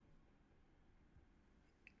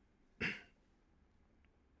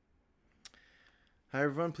Hi,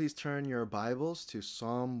 everyone. Please turn your Bibles to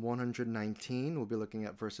Psalm 119. We'll be looking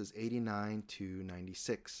at verses 89 to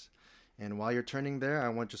 96. And while you're turning there,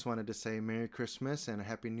 just wanted to say Merry Christmas and a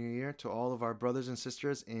Happy New Year to all of our brothers and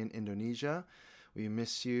sisters in Indonesia. We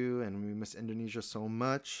miss you and we miss Indonesia so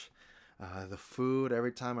much. The food,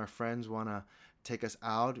 every time our friends want to take us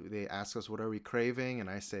out, they ask us what are we craving, and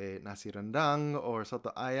I say nasi rendang or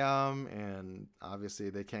soto ayam, and obviously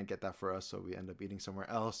they can't get that for us, so we end up eating somewhere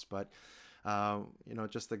else. But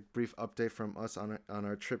just a brief update from us on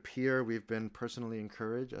our trip here. We've been personally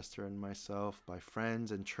encouraged, Esther and myself, by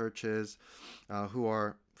friends and churches who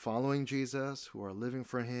are following Jesus, who are living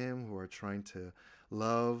for Him, who are trying to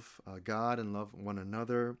love God and love one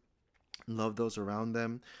another, love those around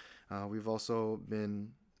them. We've also been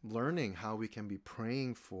learning how we can be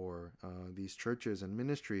praying for these churches and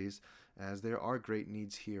ministries, as there are great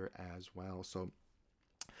needs here as well.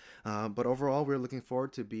 But overall, we're looking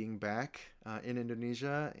forward to being back in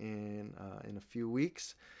Indonesia in a few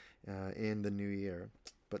weeks in the new year.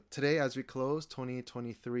 But today, as we close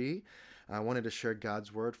 2023, I wanted to share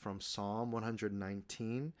God's word from Psalm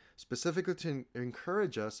 119, specifically to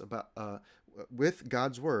encourage us about with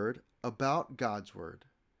God's word, about God's word,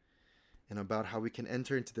 and about how we can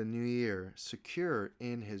enter into the new year secure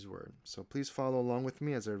in His word. So please follow along with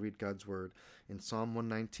me as I read God's word in Psalm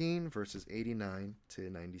 119, verses 89 to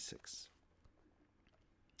 96.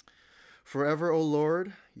 Forever, O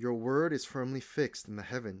Lord, your word is firmly fixed in the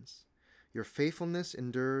heavens. Your faithfulness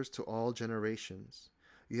endures to all generations.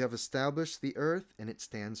 You have established the earth, and it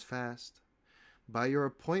stands fast. By your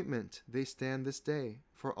appointment they stand this day,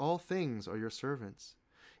 for all things are your servants.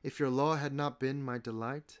 If your law had not been my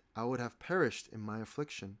delight, I would have perished in my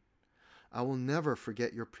affliction. I will never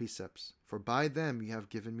forget your precepts, for by them you have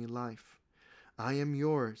given me life. I am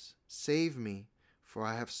yours. Save me, for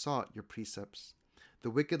I have sought your precepts. The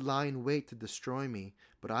wicked lie in wait to destroy me,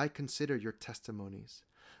 but I consider your testimonies.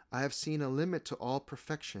 I have seen a limit to all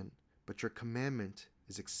perfection, but your commandment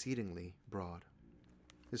is exceedingly broad.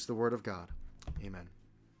 This is the word of God. Amen.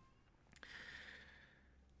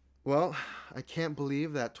 Well, I can't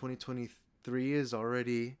believe that 2023 is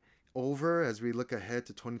already over. As we look ahead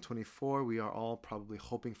to 2024, we are all probably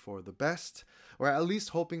hoping for the best, or at least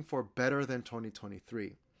hoping for better than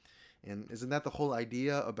 2023. And isn't that the whole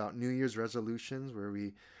idea about New Year's resolutions, where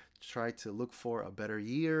we try to look for a better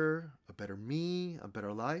year, a better me, a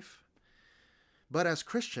better life? But as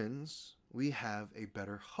Christians, we have a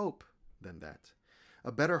better hope than that.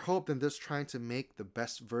 A better hope than just trying to make the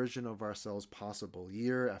best version of ourselves possible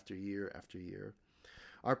year after year after year.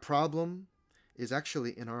 Our problem is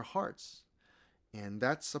actually in our hearts. And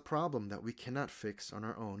that's a problem that we cannot fix on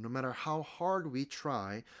our own. No matter how hard we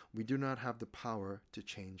try, we do not have the power to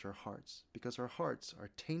change our hearts, because our hearts are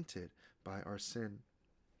tainted by our sin.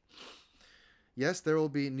 Yes, there will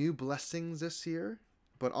be new blessings this year,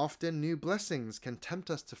 but often new blessings can tempt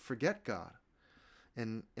us to forget God.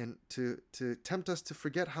 And to tempt us to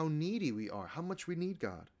forget how needy we are, how much we need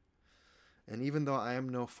God. And even though I am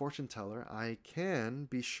no fortune teller, I can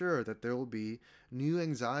be sure that there will be new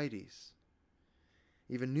anxieties,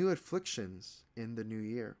 even new afflictions in the new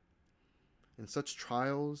year. And such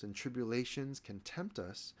trials and tribulations can tempt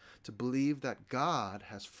us to believe that God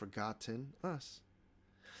has forgotten us.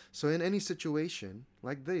 So in any situation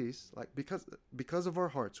like these, because of our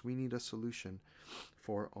hearts, we need a solution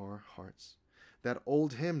for our hearts. That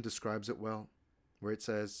old hymn describes it well, where it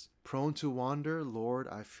says, "Prone to wander, Lord,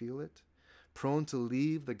 I feel it. Prone to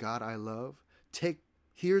leave the God I love.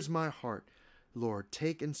 Here's my heart, Lord,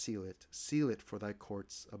 take and seal it for thy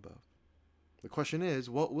courts above." The question is,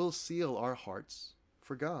 what will seal our hearts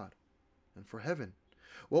for God and for heaven?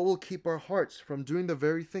 What will keep our hearts from doing the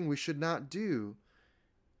very thing we should not do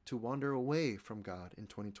to wander away from God in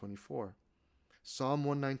 2024? Psalm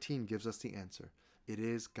 119 gives us the answer. It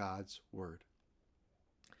is God's word.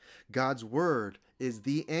 God's word is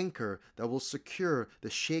the anchor that will secure the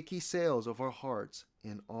shaky sails of our hearts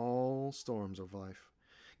in all storms of life.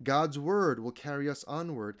 God's word will carry us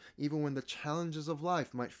onward even when the challenges of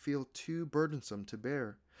life might feel too burdensome to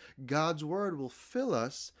bear. God's word will fill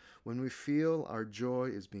us when we feel our joy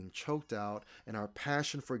is being choked out and our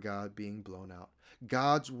passion for God being blown out.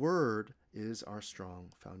 God's word is our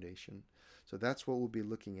strong foundation. So that's what we'll be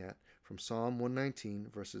looking at from Psalm 119,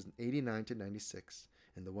 verses 89 to 96.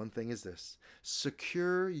 And the one thing is this: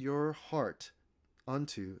 secure your heart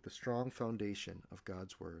unto the strong foundation of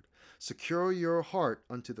God's word. Secure your heart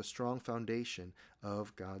unto the strong foundation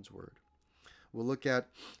of God's word. We'll look at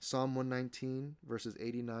Psalm 119, verses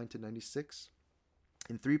 89 to 96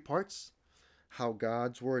 in three parts. How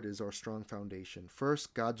God's word is our strong foundation.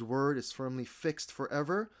 First, God's word is firmly fixed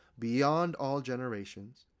forever beyond all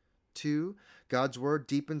generations. 2, God's word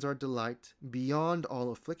deepens our delight beyond all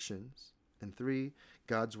afflictions. And 3,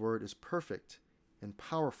 God's word is perfect and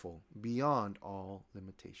powerful beyond all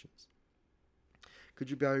limitations. Could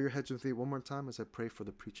you bow your heads with me one more time as I pray for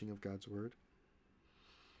the preaching of God's word?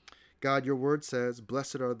 God, your word says,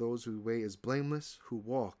 "Blessed are those whose way is blameless, who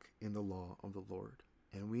walk in the law of the Lord."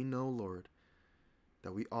 And we know, Lord,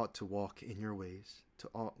 that we ought to walk in your ways.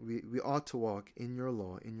 We ought to walk in your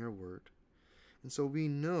law, in your word. And so we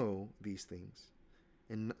know these things.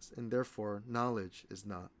 And therefore, knowledge is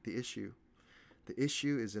not the issue. The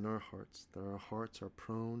issue is in our hearts, that our hearts are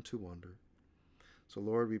prone to wander. So,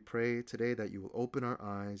 Lord, we pray today that you will open our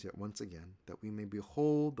eyes yet once again, that we may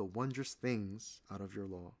behold the wondrous things out of your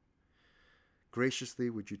law. Graciously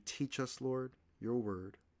would you teach us, Lord, your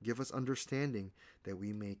word. Give us understanding that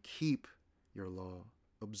we may keep your law,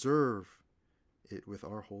 observe it with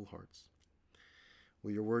our whole hearts.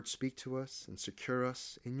 Will your word speak to us and secure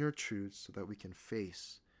us in your truths so that we can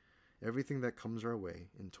face everything that comes our way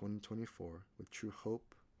in 2024 with true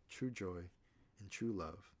hope, true joy, and true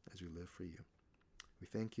love as we live for you. We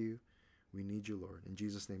thank you. We need you, Lord. In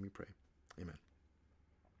Jesus' name we pray. Amen.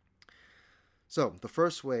 So, the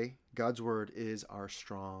first way God's word is our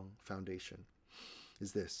strong foundation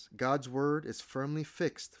is this. God's word is firmly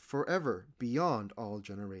fixed forever beyond all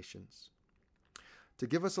generations. To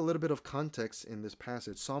give us a little bit of context in this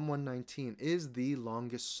passage, Psalm 119 is the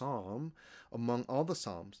longest psalm among all the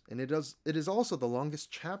psalms, and it is also the longest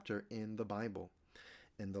chapter in the Bible.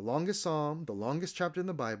 And the longest psalm, the longest chapter in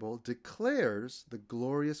the Bible, declares the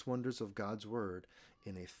glorious wonders of God's word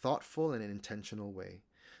in a thoughtful and intentional way.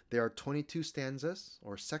 There are 22 stanzas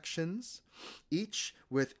or sections, each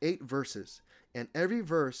with 8 verses, and every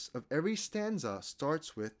verse of every stanza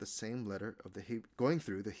starts with the same letter of going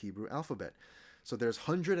through the Hebrew alphabet. So there's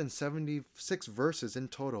 176 verses in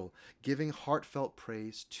total, giving heartfelt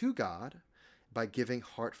praise to God by giving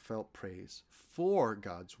heartfelt praise for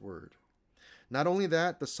God's word. Not only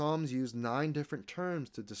that, the Psalms use 9 different terms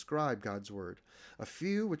to describe God's word, a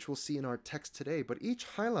few which we'll see in our text today, but each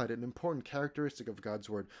highlight an important characteristic of God's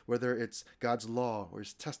word, whether it's God's law or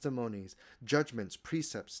his testimonies, judgments,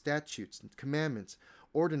 precepts, statutes, commandments,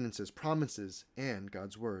 ordinances, promises, and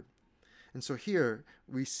God's word. And so here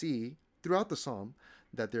we see throughout the psalm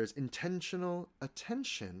that there's intentional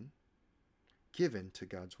attention given to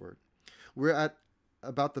God's word. We're at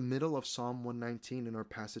about the middle of Psalm 119 in our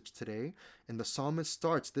passage today, and the psalmist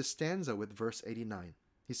starts this stanza with verse 89.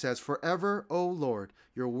 He says, "Forever, O Lord,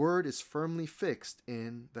 your word is firmly fixed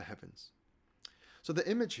in the heavens." So the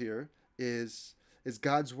image here is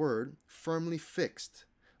God's word firmly fixed,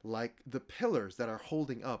 like the pillars that are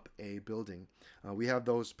holding up a building. We have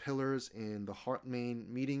those pillars in the Heart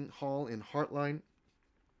Main Meeting Hall in Heartline.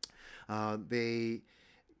 They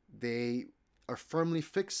are firmly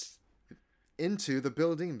fixed into the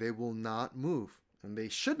building. They will not move, and they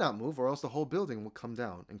should not move, or else the whole building will come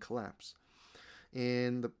down and collapse.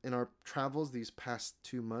 In our travels these past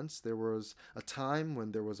 2 months, there was a time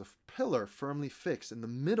when there was a pillar firmly fixed in the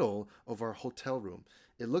middle of our hotel room.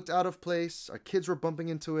 It looked out of place. Our kids were bumping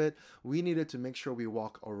into it. We needed to make sure we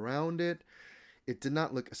walk around it. It did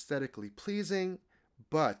not look aesthetically pleasing,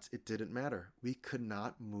 but it didn't matter. We could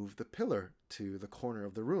not move the pillar to the corner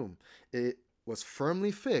of the room. It was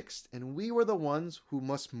firmly fixed, and we were the ones who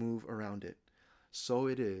must move around it. So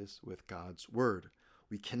it is with God's word.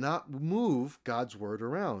 We cannot move God's word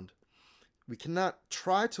around. We cannot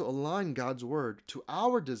try to align God's word to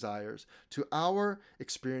our desires, to our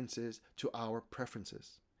experiences, to our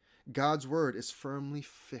preferences. God's word is firmly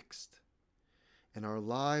fixed, and our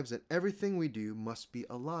lives and everything we do must be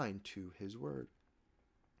aligned to his word.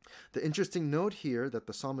 The interesting note here that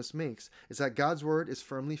the psalmist makes is that God's word is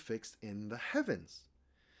firmly fixed in the heavens.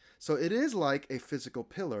 So it is like a physical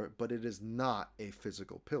pillar, but it is not a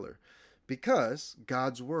physical pillar, because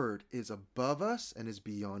God's word is above us and is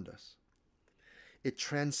beyond us. It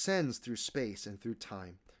transcends through space and through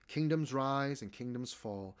time. Kingdoms rise and kingdoms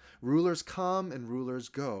fall. Rulers come and rulers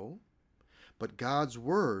go. But God's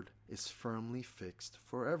word is firmly fixed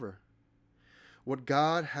forever. What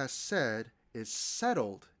God has said is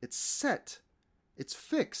settled. It's set. It's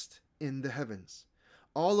fixed in the heavens.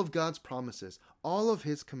 All of God's promises, all of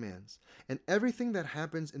his commands, and everything that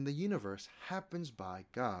happens in the universe happens by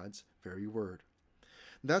God's very word.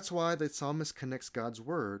 That's why the psalmist connects God's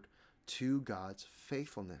word to God's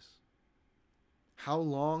faithfulness. How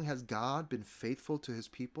long has God been faithful to his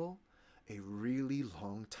people? A really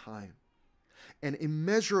long time. An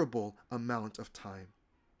immeasurable amount of time.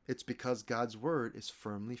 It's because God's word is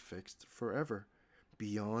firmly fixed forever,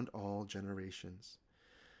 beyond all generations.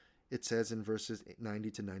 It says in verses 90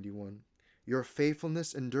 to 91, "Your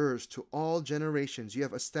faithfulness endures to all generations. You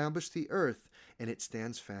have established the earth, and it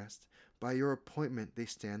stands fast. By your appointment they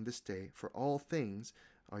stand this day, for all things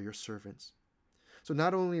are your servants." So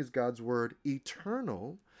not only is God's word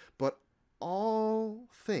eternal, but all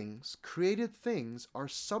things, created things, are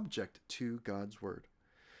subject to God's word.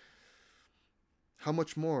 How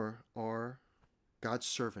much more are God's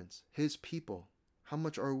servants, his people? How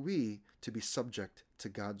much are we to be subject to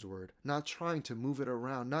God's word? Not trying to move it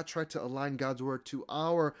around, not try to align God's word to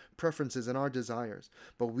our preferences and our desires,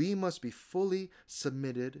 but we must be fully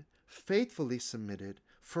submitted, faithfully submitted,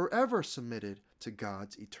 forever submitted to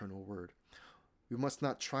God's eternal word. We must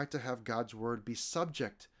not try to have God's word be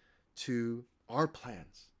subject to our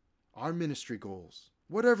plans, our ministry goals,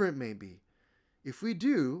 whatever it may be. If we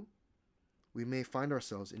do, we may find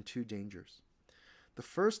ourselves in two dangers. The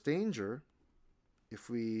first danger, if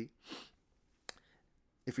we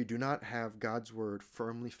do not have God's word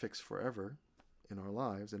firmly fixed forever in our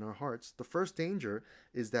lives, in our hearts, the first danger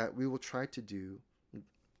is that we will try to do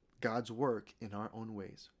God's work in our own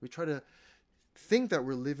ways. We try to think that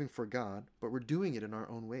we're living for God, but we're doing it in our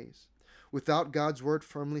own ways. Without God's word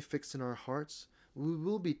firmly fixed in our hearts, we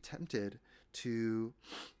will be tempted to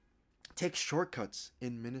take shortcuts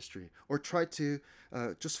in ministry, or try to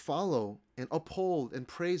just follow and uphold and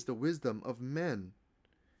praise the wisdom of men,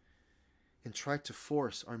 and try to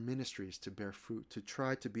force our ministries to bear fruit, to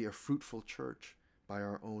try to be a fruitful church by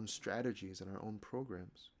our own strategies and our own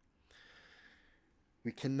programs.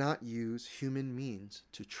 We cannot use human means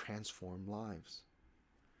to transform lives.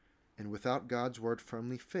 And without God's word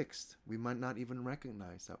firmly fixed, we might not even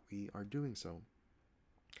recognize that we are doing so.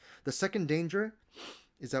 The second danger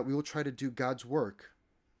is that we will try to do God's work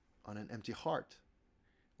on an empty heart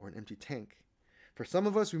or an empty tank. For some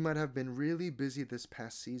of us, we might have been really busy this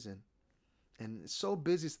past season, and so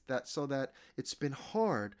busy that it's been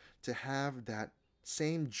hard to have that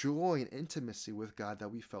same joy and intimacy with God that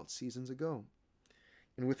we felt seasons ago.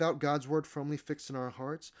 And without God's word firmly fixed in our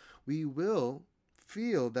hearts, we will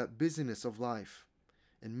feel that busyness of life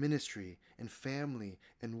and ministry and family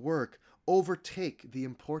and work overtake the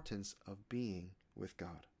importance of being with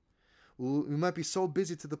God. We might be so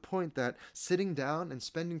busy to the point that sitting down and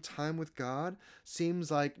spending time with God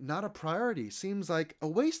seems like not a priority, seems like a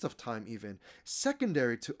waste of time even,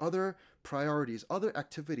 secondary to other priorities, other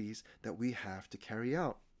activities that we have to carry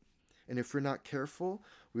out. And if we're not careful,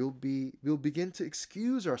 we'll begin to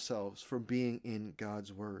excuse ourselves from being in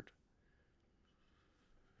God's word.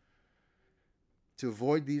 To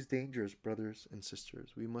avoid these dangers, brothers and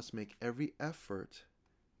sisters, we must make every effort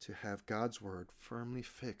to have God's word firmly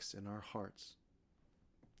fixed in our hearts,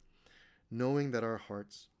 knowing that our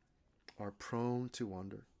hearts are prone to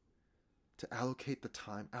wander, to allocate the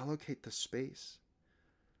time, allocate the space,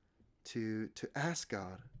 to ask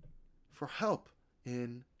God for help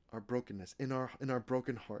in our brokenness, in our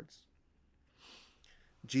broken hearts.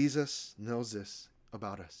 Jesus knows this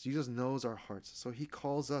about us. Jesus knows our hearts, so he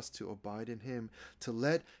calls us to abide in him, to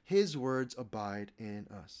let his words abide in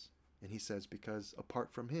us. And he says, because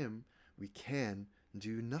apart from him, we can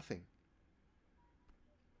do nothing.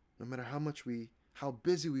 No matter how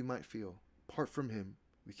busy we might feel, apart from him,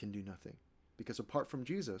 we can do nothing. Because apart from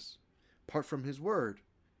Jesus, apart from his word,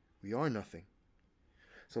 we are nothing.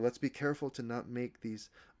 So let's be careful to not make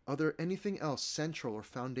anything else central or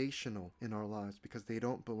foundational in our lives, because they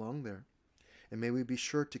don't belong there. And may we be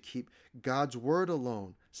sure to keep God's word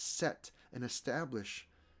alone set and established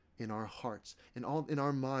in our hearts, in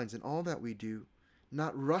our minds, in all that we do,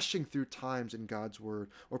 not rushing through times in God's word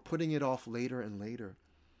or putting it off later and later.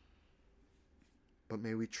 But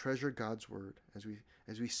may we treasure God's word as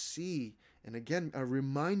we see and again are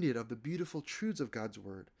reminded of the beautiful truths of God's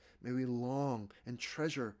word. May we long and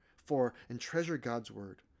treasure God's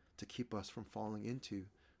word to keep us from falling into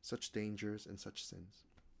such dangers and such sins.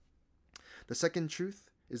 The second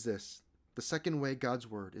truth is this. The second way God's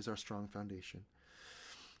word is our strong foundation.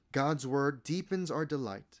 God's word deepens our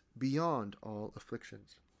delight beyond all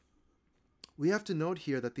afflictions. We have to note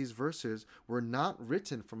here that these verses were not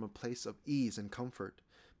written from a place of ease and comfort,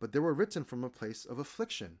 but they were written from a place of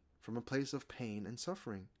affliction, from a place of pain and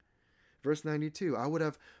suffering. Verse 92, I would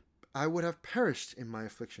have perished in my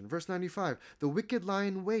affliction. Verse 95, the wicked lie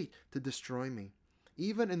in wait to destroy me.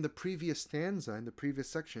 Even in the previous stanza, in the previous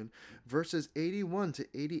section, verses 81 to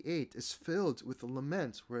 88 is filled with a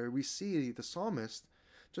lament where we see the psalmist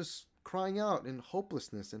just crying out in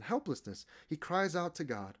hopelessness and helplessness. He cries out to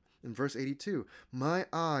God. In verse 82, my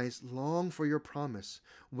eyes long for your promise.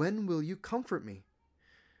 When will you comfort me?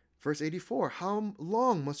 Verse 84, how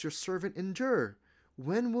long must your servant endure?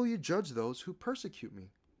 When will you judge those who persecute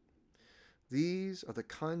me? These are the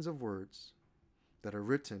kinds of words that are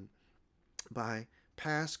written by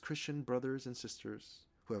past Christian brothers and sisters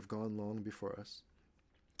who have gone long before us.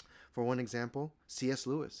 For one example, C.S.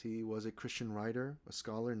 Lewis. He was a Christian writer, a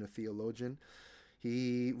scholar, and a theologian.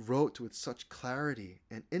 He wrote with such clarity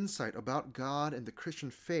and insight about God and the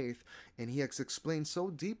Christian faith, and he has explained so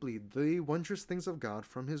deeply the wondrous things of God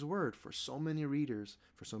from his word for so many readers,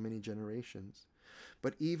 for so many generations.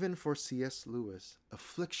 But even for C.S. Lewis,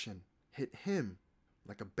 affliction hit him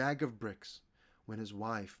like a bag of bricks when his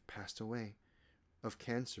wife passed away of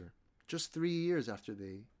cancer just 3 years after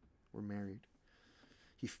they were married.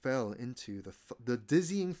 He fell into the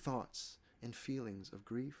dizzying thoughts and feelings of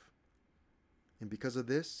grief. And because of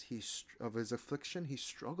this, of his affliction, he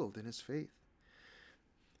struggled in his faith.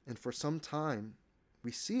 And for some time,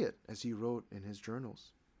 we see it as he wrote in his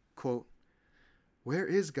journals. Quote, "Where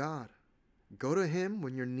is God? Go to him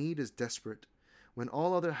when your need is desperate, when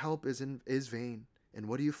all other help is vain. And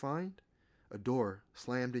what do you find? A door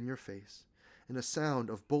slammed in your face, and a sound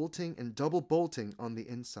of bolting and double bolting on the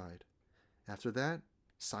inside. After that,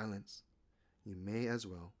 silence. You may as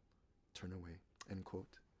well turn away." End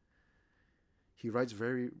quote. He writes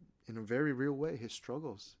in a very real way his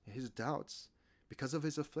struggles, his doubts, because of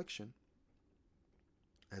his affliction,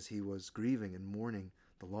 as he was grieving and mourning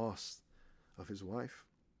the loss of his wife.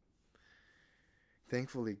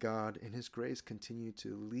 Thankfully, God, in his grace, continued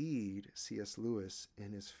to lead C.S. Lewis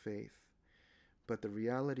in his faith. But the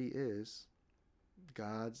reality is,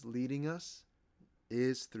 God's leading us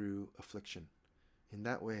is through affliction. In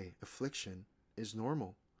that way, affliction is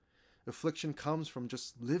normal. Affliction comes from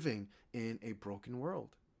just living in a broken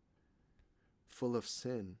world, full of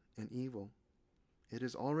sin and evil. It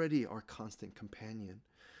is already our constant companion.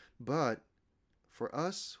 But for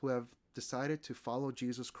us who have decided to follow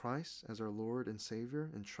Jesus Christ as our Lord and Savior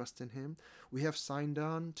and trust in him, we have signed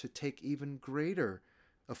on to take even greater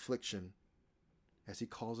affliction as he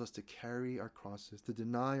calls us to carry our crosses, to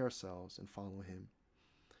deny ourselves and follow him.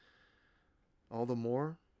 All the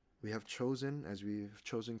more, we have chosen, as we have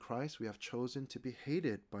chosen Christ, we have chosen to be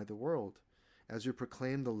hated by the world as we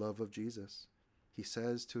proclaim the love of Jesus. He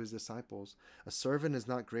says to his disciples, "A servant is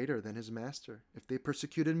not greater than his master. If they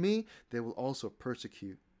persecuted me, they will also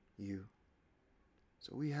persecute you."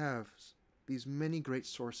 So we have these many great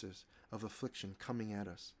sources of affliction coming at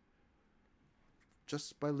us,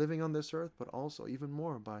 just by living on this earth, but also even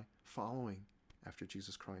more by following after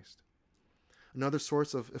Jesus Christ. Another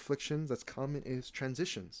source of afflictions that's common is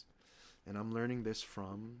transitions. And I'm learning this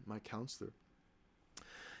from my counselor.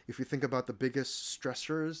 If you think about the biggest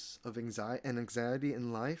stressors of anxiety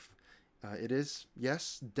in life, it is,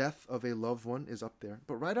 yes, death of a loved one is up there.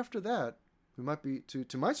 But right after that, we might be,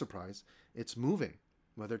 to my surprise, it's moving,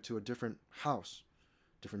 whether to a different house,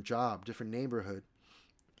 different job, different neighborhood.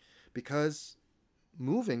 Because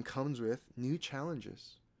moving comes with new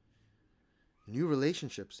challenges, new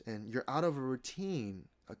relationships, and you're out of a routine,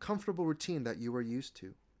 a comfortable routine that you were used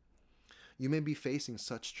to. You may be facing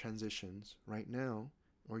such transitions right now,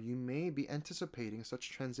 or you may be anticipating such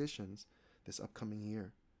transitions this upcoming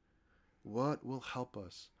year. What will help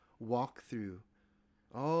us walk through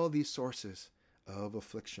all these sources of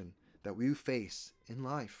affliction that we face in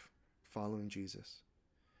life following Jesus?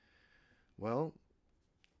 Well,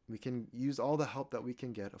 we can use all the help that we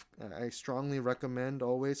can get. I strongly recommend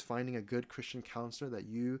always finding a good Christian counselor that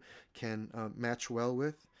you can match well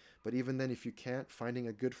with. But even then, if you can't, finding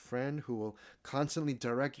a good friend who will constantly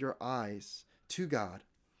direct your eyes to God.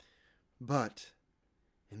 But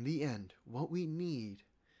in the end, what we need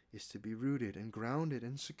is to be rooted and grounded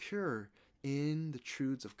and secure in the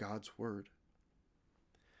truths of God's word.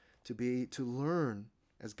 To learn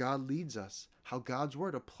as God leads us how God's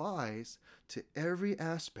word applies to every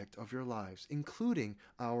aspect of your lives, including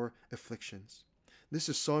our afflictions. This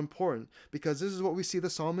is so important because this is what we see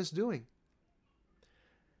the psalmist doing.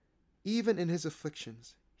 Even in his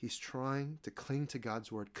afflictions, he's trying to cling to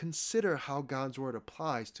God's word. Consider how God's word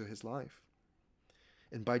applies to his life.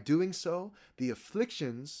 And by doing so, the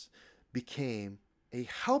afflictions became a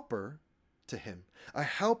helper to him, a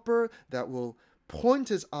helper that will point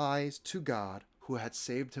his eyes to God who had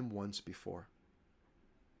saved him once before.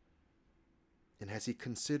 And as he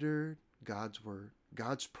considered God's word,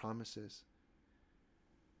 God's promises,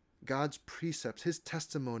 God's precepts, his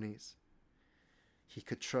testimonies, he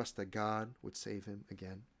could trust that God would save him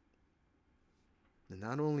again. And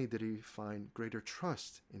not only did he find greater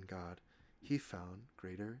trust in God, he found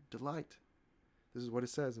greater delight. This is what it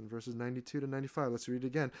says in verses 92 to 95. Let's read it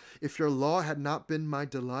again. "If your law had not been my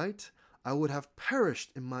delight, I would have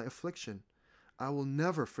perished in my affliction. I will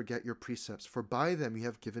never forget your precepts, for by them you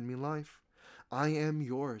have given me life. I am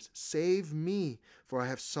yours. Save me, for I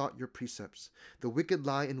have sought your precepts. The wicked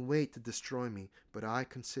lie in wait to destroy me, but I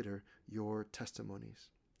consider your testimonies.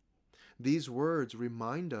 These words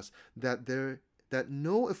remind us that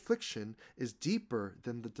no affliction is deeper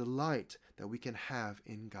than the delight that we can have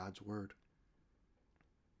in God's word.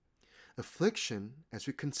 Affliction, as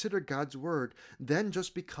we consider God's word, then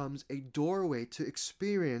just becomes a doorway to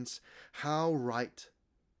experience how right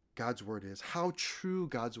God's word is, how true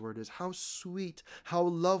God's word is, how sweet, how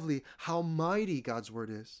lovely, how mighty God's word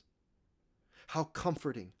is, how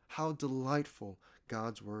comforting, how delightful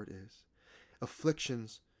God's word is.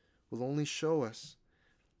 Afflictions will only show us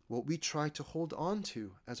what we try to hold on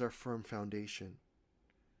to as our firm foundation.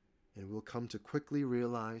 And we'll come to quickly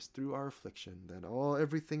realize through our affliction that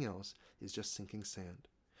everything else is just sinking sand.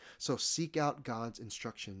 So seek out God's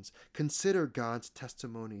instructions, consider God's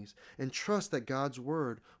testimonies, and trust that God's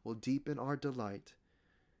word will deepen our delight,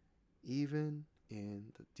 even in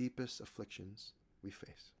the deepest afflictions we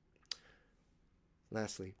face.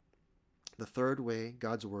 Lastly, the third way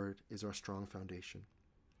God's word is our strong foundation.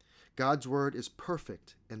 God's word is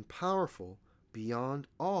perfect and powerful beyond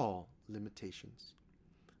all limitations.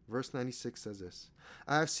 Verse 96 says this,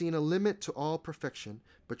 I have seen a limit to all perfection,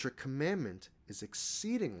 but your commandment is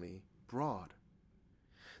exceedingly broad.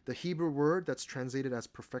 The Hebrew word that's translated as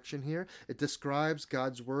perfection here, it describes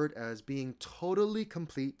God's word as being totally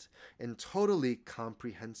complete and totally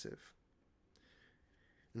comprehensive.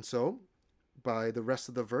 And so, by the rest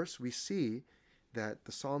of the verse, we see that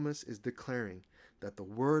the psalmist is declaring that the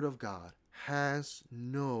word of God has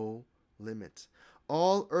no limit.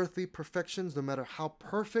 All earthly perfections, no matter how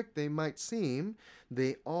perfect they might seem,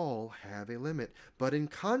 they all have a limit. But in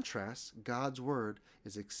contrast, God's word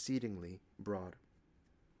is exceedingly broad.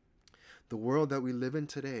 The world that we live in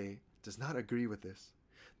today does not agree with this.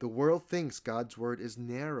 The world thinks God's word is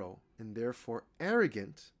narrow and therefore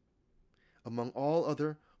arrogant among all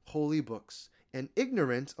other holy books and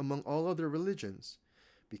ignorant among all other religions,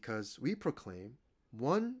 because we proclaim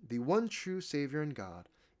the one true Savior and God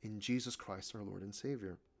in Jesus Christ our Lord and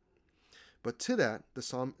Savior. But to that,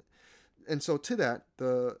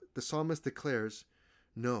 the psalmist declares,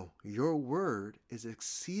 no, your word is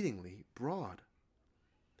exceedingly broad.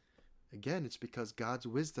 Again, it's because God's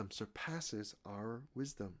wisdom surpasses our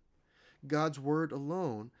wisdom. God's word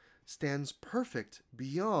alone stands perfect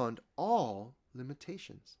beyond all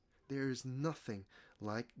limitations. There is nothing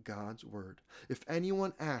like God's word. If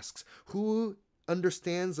anyone asks, who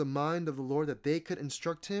understands the mind of the Lord that they could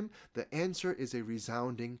instruct him, the answer is a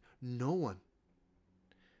resounding no one.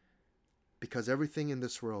 Because everything in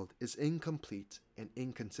this world is incomplete and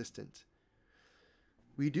inconsistent.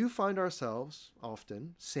 We do find ourselves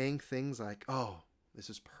often saying things like, oh, this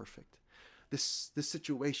is perfect. This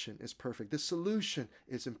situation is perfect. This solution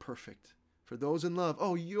is imperfect. For those in love,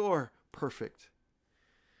 oh, you're perfect.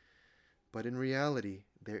 But in reality,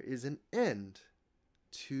 there is an end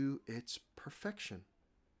to its perfection.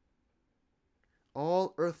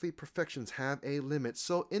 All earthly perfections have a limit,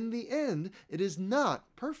 so in the end, it is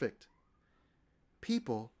not perfect.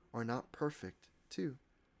 People are not perfect too.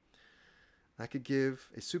 I could give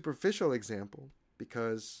a superficial example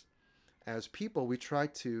because as people, we try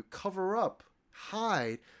to cover up,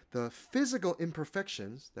 hide the physical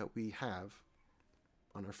imperfections that we have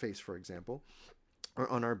on our face, for example, or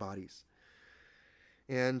on our bodies.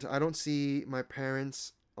 And I don't see my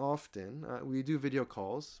parents often. We do video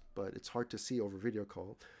calls, but it's hard to see over video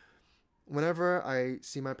call. Whenever I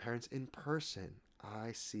see my parents in person,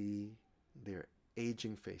 I see their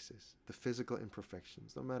aging faces, the physical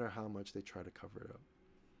imperfections, no matter how much they try to cover it up.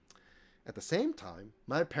 At the same time,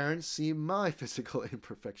 my parents see my physical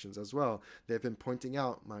imperfections as well. They've been pointing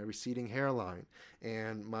out my receding hairline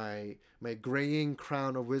and my graying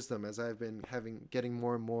crown of wisdom as I've been getting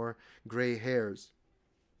more and more gray hairs.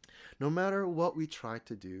 No matter what we try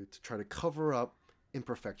to do to try to cover up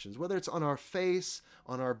imperfections, whether it's on our face,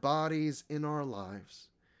 on our bodies, in our lives,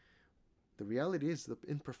 the reality is the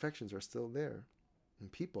imperfections are still there,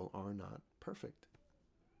 and people are not perfect.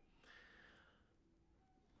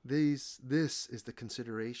 This is the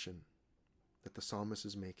consideration that the psalmist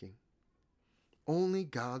is making. Only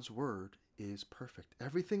God's word is perfect.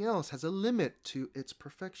 Everything else has a limit to its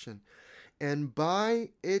perfection. And by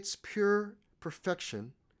its pure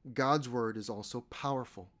perfection, God's word is also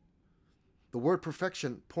powerful. The word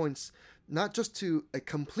perfection points not just to a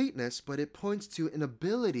completeness, but it points to an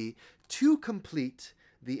ability to complete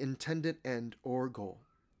the intended end or goal.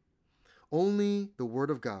 Only the word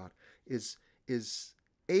of God is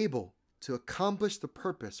able to accomplish the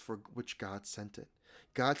purpose for which God sent it.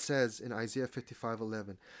 God says in Isaiah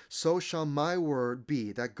 55:11, "So shall my word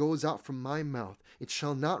be that goes out from my mouth. It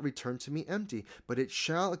shall not return to me empty, but it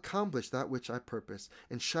shall accomplish that which I purpose,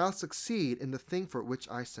 and shall succeed in the thing for which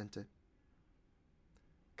I sent it."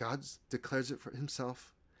 God declares it for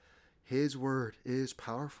himself. His word is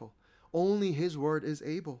powerful. Only his word is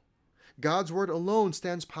able. God's word alone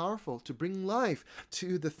stands powerful to bring life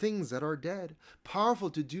to the things that are dead,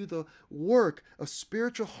 powerful to do the work of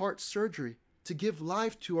spiritual heart surgery, to give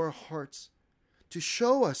life to our hearts, to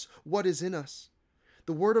show us what is in us.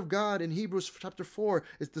 The word of God in Hebrews chapter 4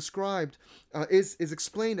 is described, is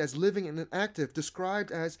explained as living and active,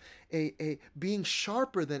 described as a being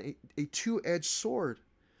sharper than a two-edged sword,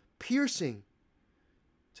 piercing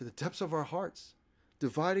to the depths of our hearts,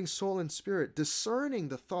 dividing soul and spirit, discerning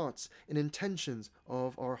the thoughts and intentions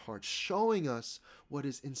of our hearts, showing us what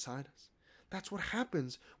is inside us. That's what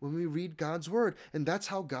happens when we read God's word, and that's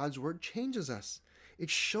how God's word changes us. It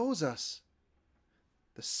shows us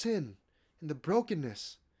the sin and the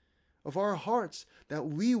brokenness of our hearts that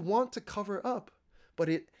we want to cover up, but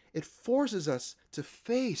it forces us to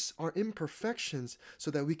face our imperfections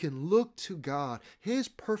so that we can look to God, his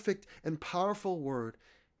perfect and powerful word,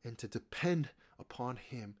 and to depend upon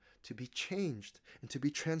him to be changed and to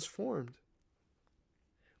be transformed.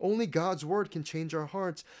 Only God's word can change our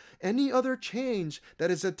hearts. Any other change that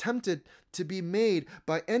is attempted to be made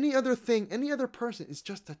by any other thing, any other person, is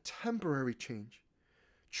just a temporary change.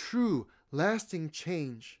 True, lasting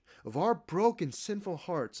change of our broken, sinful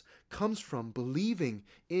hearts comes from believing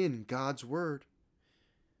in God's word,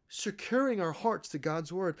 securing our hearts to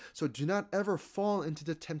God's word. So do not ever fall into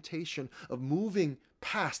the temptation of moving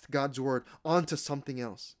past God's word onto something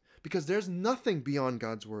else, because there's nothing beyond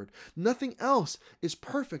God's word. Nothing else is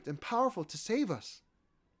perfect and powerful to save us.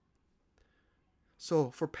 So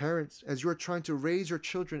for parents, as you're trying to raise your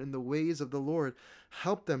children in the ways of the Lord,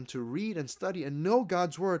 help them to read and study and know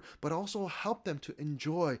God's word, but also help them to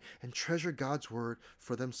enjoy and treasure God's word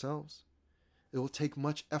for themselves. It will take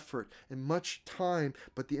much effort and much time,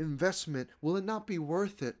 but the investment, will it not be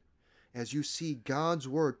worth it as you see God's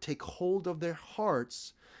word take hold of their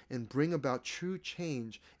hearts and bring about true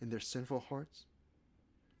change in their sinful hearts?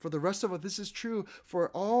 For the rest of us, this is true for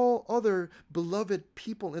all other beloved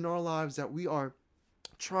people in our lives that we are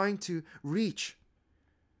trying to reach.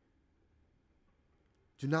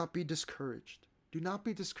 Do not be discouraged. Do not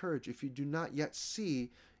be discouraged if you do not yet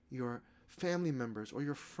see your family members or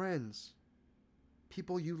your friends,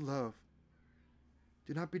 people you love.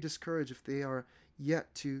 Do not be discouraged if they are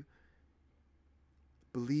yet to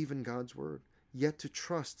believe in God's word, yet to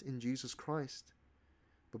trust in Jesus Christ.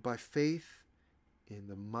 But by faith in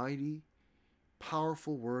the mighty,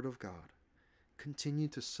 powerful word of God, continue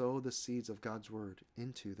to sow the seeds of God's word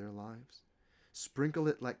into their lives. Sprinkle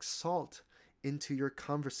it like salt into your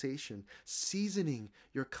conversation, seasoning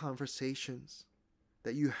your conversations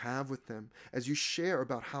that you have with them as you share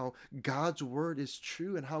about how God's word is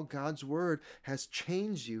true and how God's word has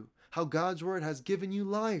changed you, how God's word has given you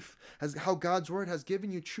life, how God's word has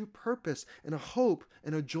given you true purpose and a hope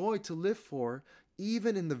and a joy to live for,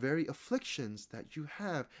 even in the very afflictions that you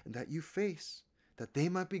have and that you face, that they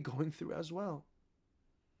might be going through as well.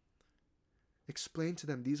 Explain to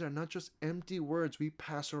them these are not just empty words we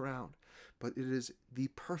pass around, but it is the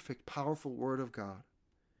perfect, powerful word of God,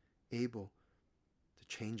 able to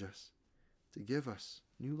change us, to give us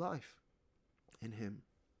new life in him.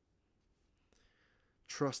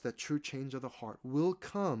 Trust that true change of the heart will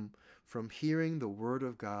come from hearing the word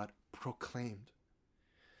of God proclaimed.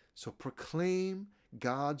 So proclaim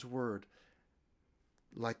God's word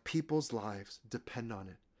like people's lives depend on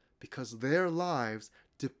it, because their lives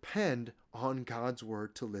depend on God's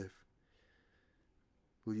word to live.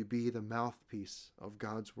 Will you be the mouthpiece of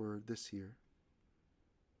God's word this year?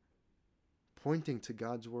 Pointing to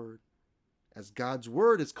God's word, as God's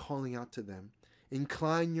word is calling out to them,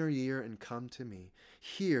 incline your ear and come to me.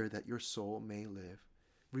 Hear that your soul may live.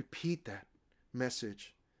 Repeat that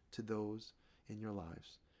message to those in your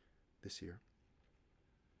lives this year.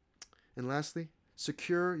 And lastly,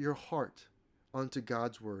 secure your heart unto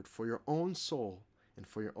God's word for your own soul and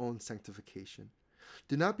for your own sanctification.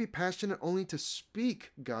 Do not be passionate only to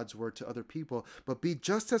speak God's word to other people, but be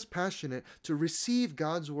just as passionate to receive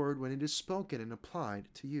God's word when it is spoken and applied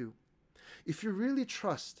to you. If you really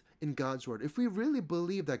trust in God's word, if we really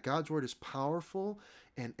believe that God's word is powerful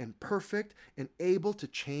and perfect and able to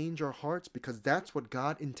change our hearts, because that's what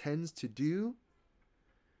God intends to do,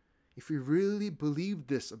 if we really believe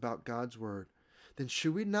this about God's word, then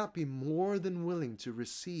should we not be more than willing to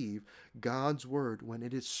receive God's word when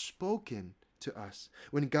it is spoken to us,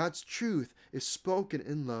 when God's truth is spoken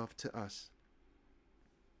in love to us?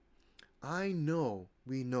 I know,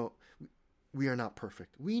 we are not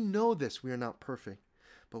perfect. We know this, we are not perfect.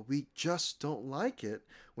 But we just don't like it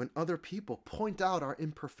when other people point out our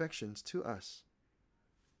imperfections to us.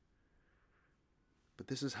 But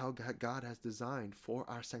this is how God has designed for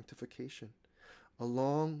our sanctification,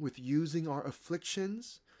 along with using our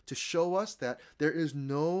afflictions to show us that there is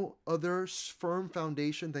no other firm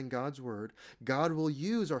foundation than God's word. God will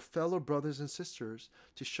use our fellow brothers and sisters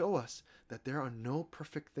to show us that there are no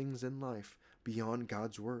perfect things in life beyond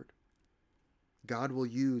God's word. God will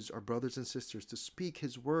use our brothers and sisters to speak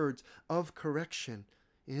his words of correction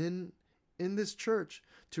in this church,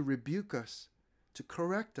 to rebuke us, to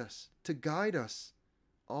correct us, to guide us,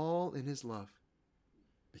 all in his love,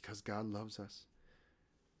 because God loves us.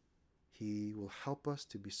 He will help us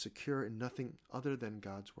to be secure in nothing other than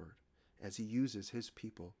God's word, as he uses his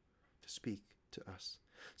people to speak to us.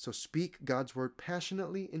 So speak God's word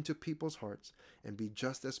passionately into people's hearts, and be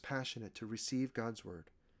just as passionate to receive God's word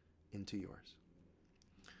into yours.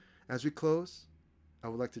 As we close, I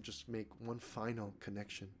would like to just make one final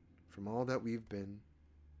connection from all that we've been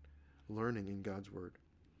learning in God's word.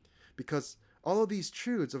 Because all of these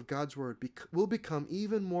truths of God's word will become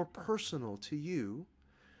even more personal to you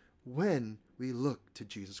when we look to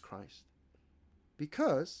Jesus Christ.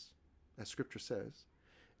 Because, as Scripture says,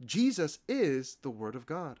 Jesus is the Word of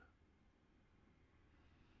God.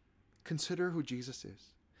 Consider who Jesus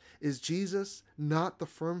is. Is Jesus not the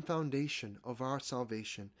firm foundation of our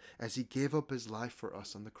salvation as he gave up his life for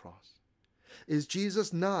us on the cross? Is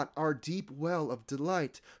Jesus not our deep well of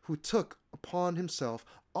delight who took upon himself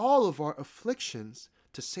all of our afflictions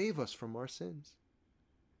to save us from our sins?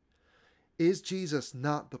 Is Jesus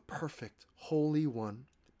not the perfect, holy one,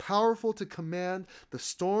 powerful to command the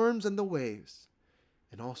storms and the waves,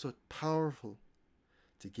 and also powerful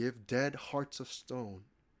to give dead hearts of stone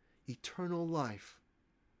eternal life,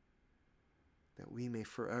 that we may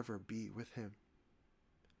forever be with him?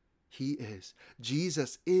 He is.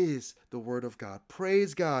 Jesus is the Word of God.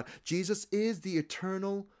 Praise God. Jesus is the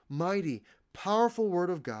eternal, mighty, powerful Word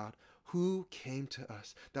of God who came to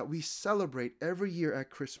us, that we celebrate every year at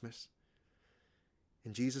Christmas.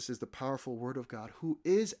 And Jesus is the powerful Word of God who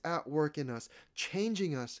is at work in us,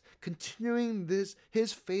 changing us, continuing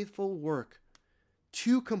his faithful work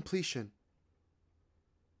to completion.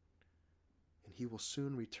 And he will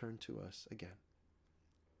soon return to us again.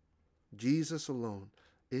 Jesus alone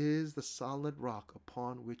is the solid rock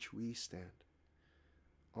upon which we stand.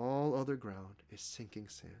 All other ground is sinking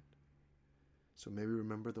sand. So may we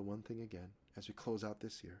remember the one thing again as we close out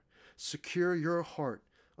this year. Secure your heart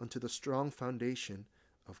unto the strong foundation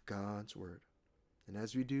of God's word. And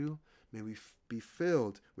as we do, may we be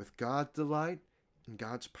filled with God's delight and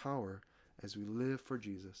God's power as we live for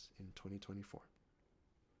Jesus in 2024.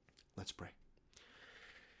 Let's pray.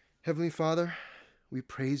 Heavenly Father, we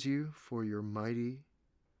praise you for your mighty,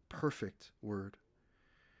 perfect word,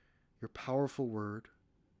 your powerful word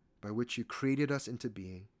by which you created us into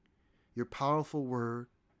being, your powerful word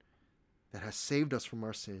that has saved us from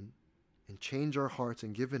our sin and changed our hearts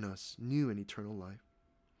and given us new and eternal life.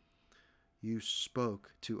 You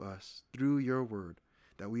spoke to us through your word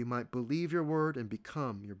that we might believe your word and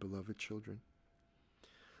become your beloved children.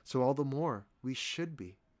 So all the more we should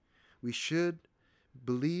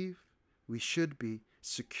believe, we should be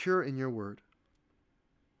secure in your word.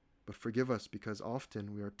 But forgive us because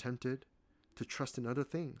often we are tempted to trust in other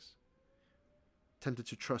things, tempted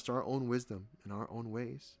to trust our own wisdom and our own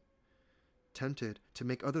ways, tempted to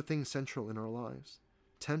make other things central in our lives,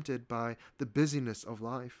 tempted by the busyness of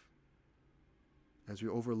life. As we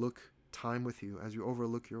overlook time with you, as we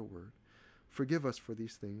overlook your word, forgive us for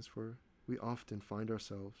these things, for we often find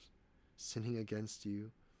ourselves sinning against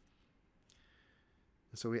you.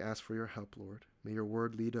 And so we ask for your help, Lord. May your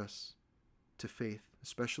word lead us to faith,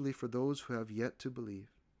 especially for those who have yet to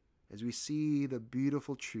believe, as we see the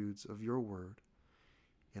beautiful truths of your word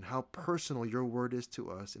and how personal your word is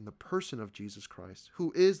to us in the person of Jesus Christ,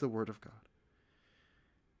 who is the Word of God.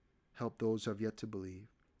 Help those who have yet to believe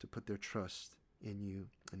to put their trust in you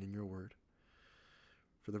and in your word.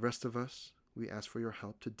 For the rest of us, we ask for your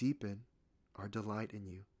help to deepen our delight in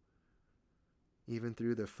you, even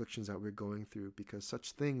through the afflictions that we're going through, because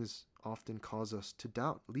such things often cause us to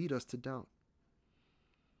doubt, lead us to doubt.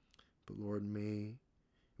 But Lord, may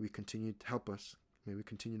we continue to help us. May we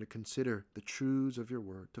continue to consider the truths of your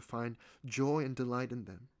word, to find joy and delight in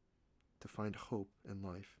them, to find hope and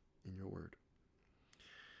life in your word.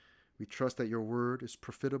 We trust that your word is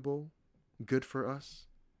profitable, good for us,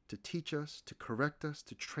 to teach us, to correct us,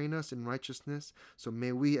 to train us in righteousness. So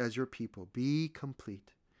may we as your people be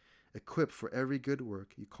complete, equipped for every good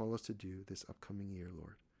work you call us to do this upcoming year,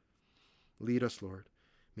 Lord. Lead us, Lord.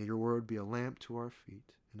 May your word be a lamp to our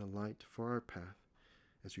feet and a light for our path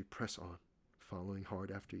as we press on, following hard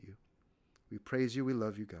after you. We praise you. We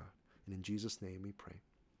love you, God. And in Jesus' name we pray.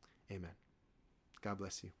 Amen. God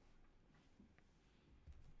bless you.